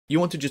You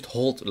want to just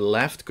hold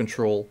left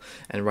control,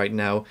 and right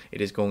now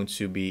it is going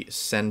to be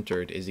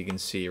centered, as you can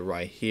see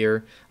right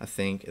here. I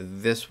think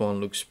this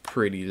one looks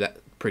pretty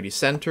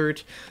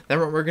centered. Then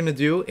what we're gonna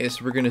do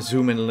is we're gonna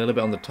zoom in a little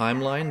bit on the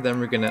timeline.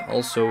 Then we're gonna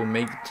also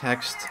make the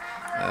text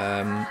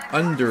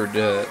under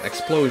the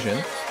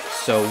explosion.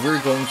 So we're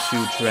going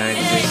to drag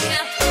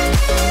this.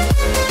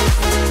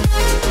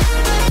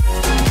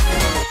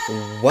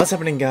 What's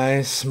happening,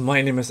 guys?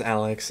 My name is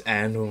Alex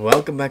and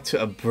welcome back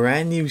to a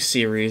brand new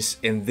series.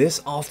 In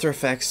this After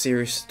Effects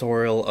series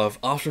tutorial of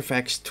After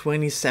Effects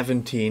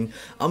 2017,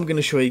 I'm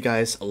gonna show you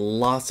guys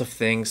lots of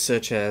things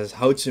such as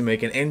how to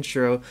make an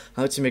intro,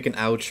 how to make an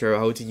outro,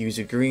 how to use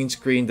a green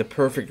screen, the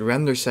perfect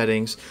render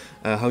settings,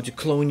 how to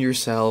clone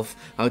yourself,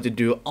 how to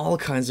do all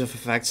kinds of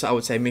effects. So I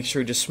would say make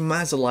sure to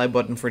smash the like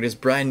button for this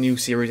brand new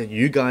series that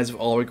you guys have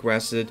all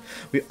requested.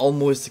 We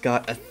almost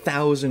got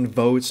 1,000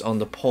 votes on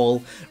the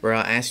poll where I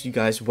asked you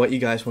guys what you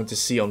guys want to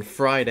see on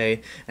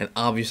Friday, and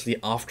obviously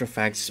After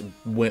Effects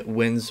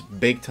wins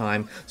big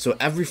time. So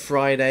every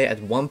Friday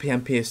at 1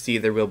 PM PST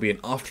there will be an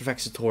After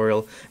Effects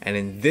tutorial, and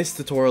in this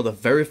tutorial, the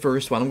very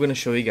first one, I'm going to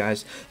show you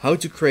guys how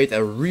to create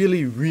a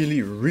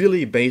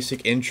really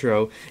basic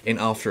intro in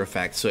After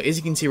Effects. So as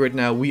you can see right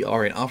now, we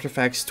are in After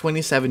Effects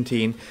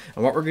 2017,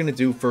 and what we're going to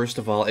do first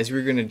of all is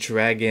we're going to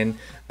drag in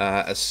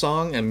a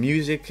song, a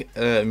music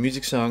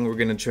song. We're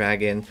going to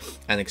drag in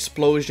an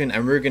explosion,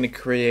 and we're going to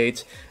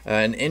create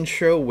an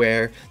intro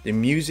where the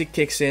music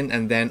kicks in,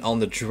 and then on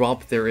the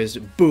drop there is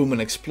boom,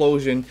 an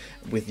explosion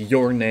with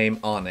your name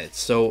on it.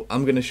 So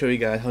I'm going to show you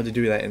guys how to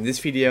do that in this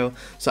video.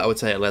 So I would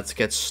say let's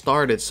get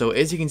started. So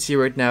as you can see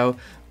right now,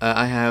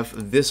 I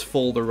have this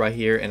folder right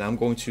here, and I'm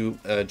going to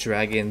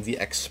drag in the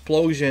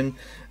explosion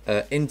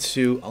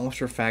into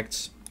After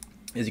Effects.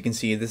 As you can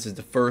see, this is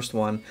the first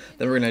one.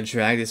 Then we're going to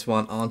drag this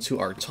one onto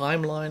our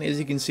timeline, as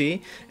you can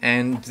see.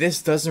 And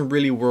this doesn't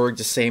really work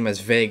the same as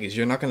Vegas.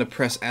 You're not going to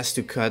press S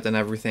to cut and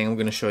everything. I'm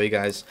going to show you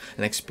guys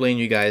and explain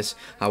you guys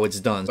how it's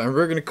done. And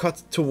we're going to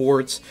cut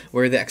towards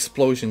where the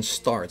explosion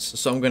starts.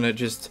 So I'm going to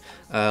just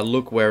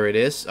look where it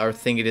is. I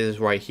think it is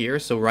right here.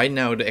 So right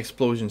now the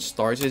explosion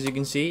starts, as you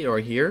can see,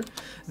 right here.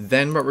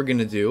 Then what we're going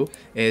to do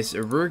is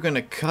we're going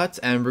to cut,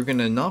 and we're going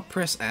to not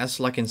press S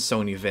like in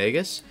Sony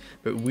Vegas,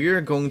 but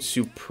we're going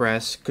to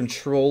press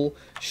Control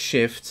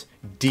Shift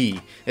D.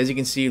 As you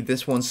can see,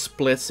 this one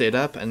splits it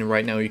up, and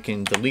right now you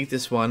can delete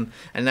this one.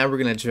 And now we're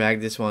going to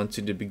drag this one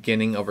to the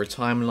beginning of our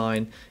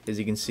timeline, as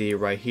you can see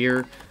right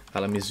here.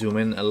 Let me zoom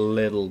in a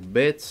little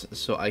bit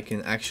so I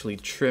can actually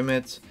trim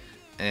it.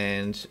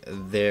 And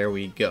there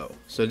we go.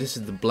 So this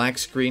is the black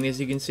screen, as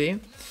you can see.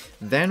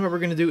 Then what we're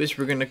going to do is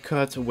we're going to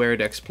cut where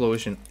the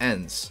explosion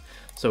ends.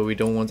 So we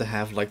don't want to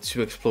have like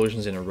two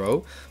explosions in a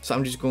row. So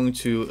I'm just going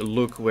to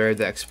look where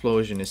the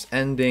explosion is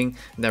ending.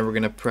 And then we're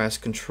going to press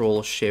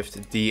Control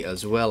Shift D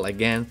as well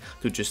again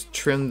to just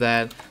trim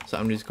that. So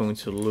I'm just going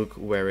to look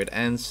where it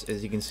ends.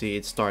 As you can see,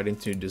 it's starting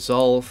to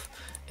dissolve.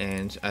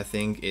 And I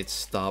think it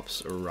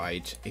stops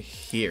right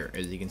here,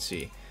 as you can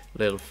see.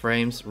 Little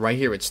frames right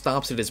here, it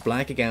stops, it is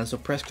black again. So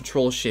press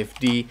Control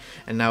Shift D,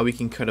 and now we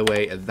can cut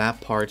away at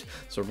that part.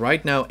 So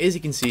right now, as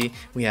you can see,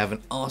 we have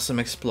an awesome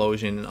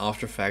explosion in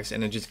After Effects,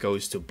 and it just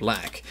goes to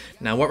black.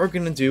 Now what we're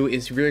going to do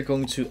is we're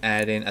going to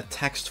add in a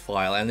text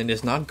file, and it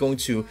is not going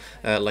to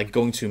like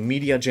going to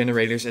media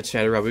generators,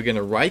 etc. We're going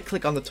to right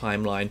click on the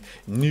timeline,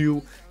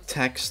 new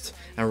text,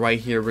 and right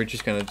here we're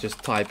just gonna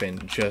type in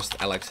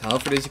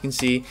JustAlexHalford, as you can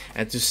see.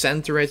 And to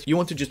center it, you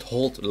want to just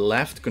hold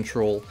left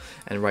control,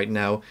 and right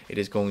now it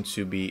is going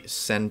to be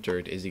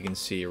centered, as you can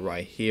see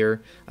right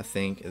here. I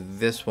think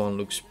this one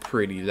looks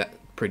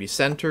pretty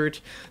centered.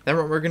 Then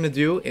what we're gonna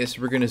do is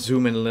we're gonna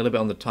zoom in a little bit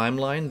on the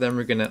timeline. Then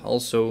we're gonna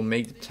also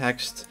make the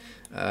text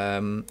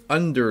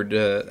under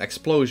the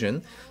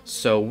explosion.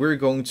 So we're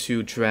going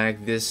to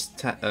drag this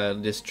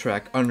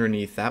track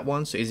underneath that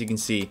one. So as you can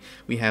see,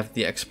 we have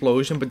the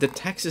explosion, but the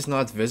text is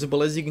not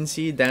visible, as you can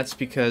see. That's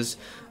because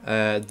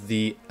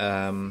the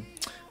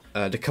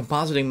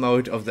compositing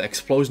mode of the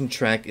explosion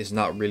track is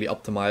not really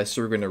optimized.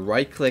 So we're going to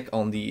right click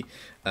on the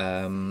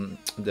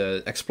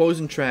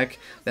explosion track.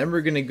 Then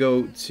we're going to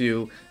go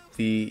to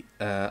the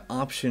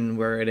option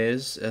where it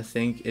is. I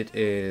think it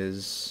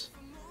is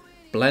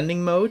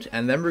blending mode,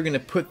 and then we're going to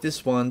put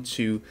this one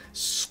to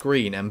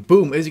screen, and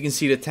boom, as you can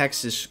see, the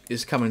text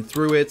is coming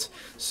through it.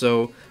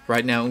 So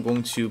right now I'm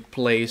going to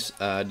place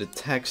the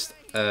text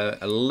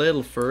a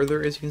little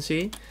further, as you can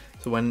see.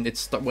 So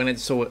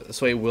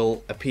so it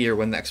will appear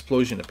when the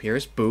explosion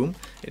appears. Boom,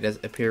 it is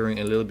appearing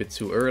a little bit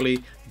too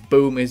early.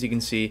 Boom, as you can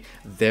see,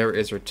 there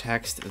is our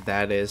text.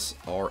 That is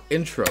our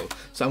intro.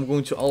 So I'm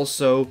going to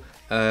also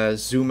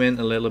zoom in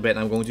a little bit, and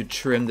I'm going to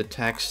trim the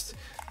text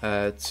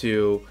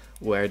to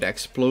where the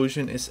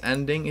explosion is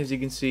ending, as you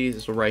can see.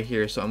 So right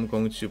here, so I'm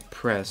going to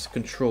press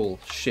Control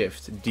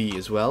Shift D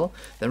as well.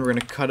 Then we're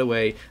going to cut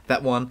away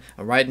that one,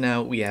 and right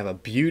now we have a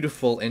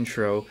beautiful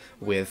intro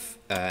with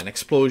an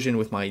explosion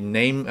with my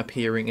name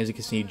appearing, as you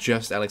can see,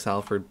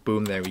 JustAlexHalford.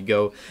 Boom, there we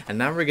go. And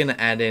now we're going to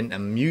add in a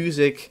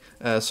music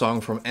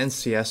song from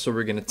NCS, so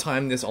we're going to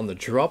time this on the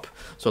drop.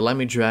 So let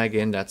me drag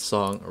in that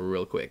song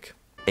real quick.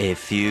 A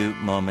few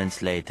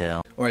moments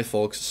later. Alright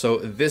folks, so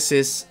this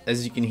is,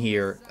 as you can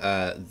hear,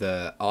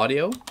 the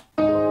audio.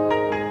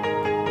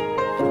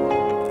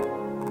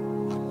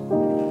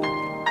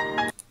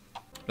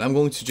 I'm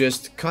going to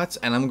just cut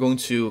and I'm going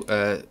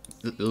to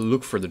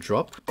look for the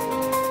drop.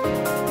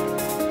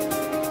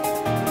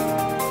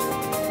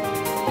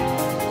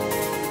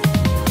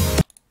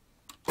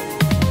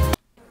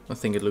 I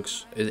think it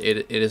looks,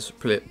 it is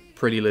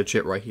pretty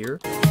legit right here.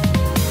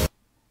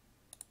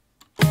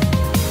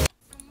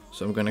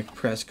 So I'm gonna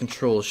press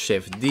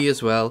Ctrl-Shift-D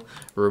as well,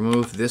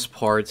 remove this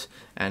part,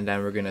 and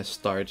then we're gonna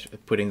start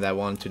putting that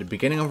one to the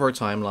beginning of our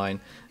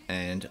timeline,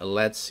 and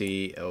let's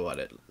see what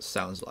it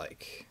sounds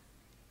like.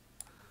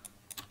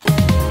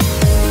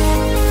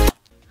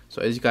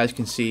 So as you guys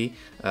can see,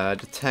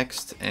 the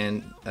text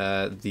and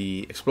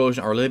the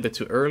explosion are a little bit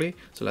too early,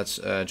 so let's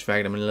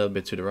drag them a little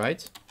bit to the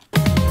right.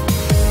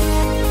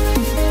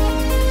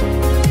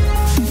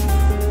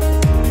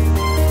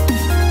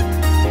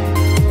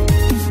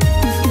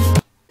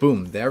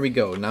 Boom, there we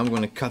go. Now I'm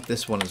going to cut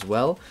this one as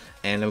well,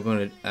 and I'm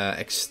going to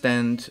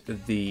extend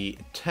the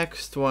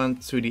text one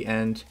to the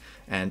end,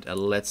 and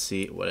let's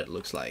see what it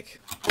looks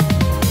like.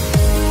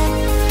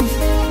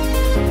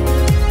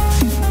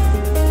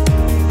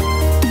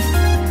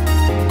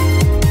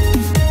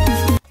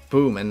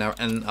 Boom, and now,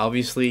 and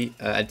obviously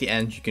at the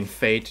end you can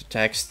fade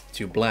text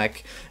to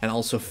black and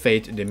also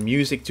fade the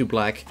music to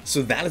black.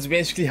 So that is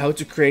basically how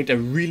to create a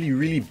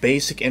really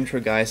basic intro,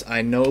 guys.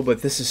 I know,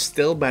 but this is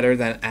still better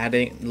than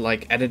editing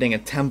a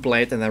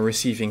template and then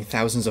receiving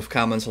thousands of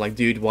comments like,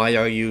 dude, why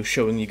are you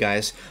showing you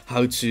guys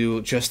how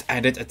to just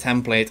edit a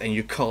template and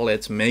you call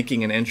it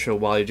making an intro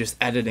while you're just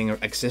editing an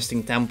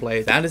existing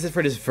template. That is it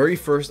for this very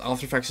first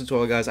After Effects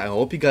tutorial, guys. I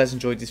hope you guys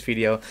enjoyed this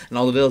video and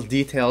all the little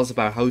details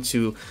about how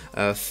to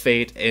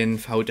fade in,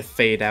 how to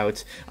fade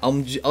out.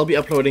 I'll be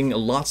uploading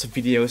lots of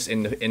videos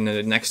in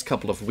the next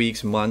couple of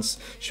weeks, months,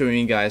 showing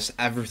you guys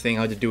everything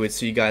how to do it,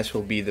 so you guys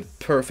will be the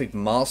perfect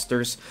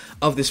masters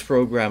of this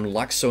program,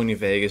 like Sony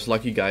Vegas,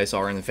 like you guys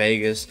are in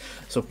Vegas.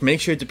 So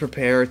make sure to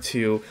prepare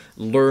to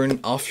learn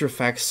After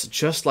Effects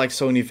just like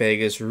Sony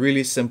Vegas.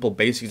 Really simple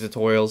basic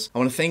tutorials. I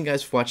want to thank you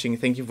guys for watching.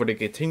 Thank you for the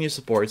continued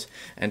support,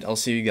 and I'll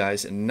see you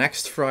guys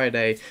next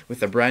Friday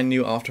with a brand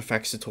new After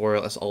Effects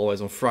tutorial, as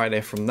always on Friday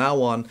from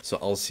now on. So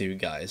I'll see you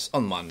guys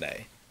on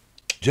Monday.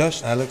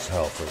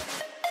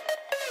 JustAlexHalford.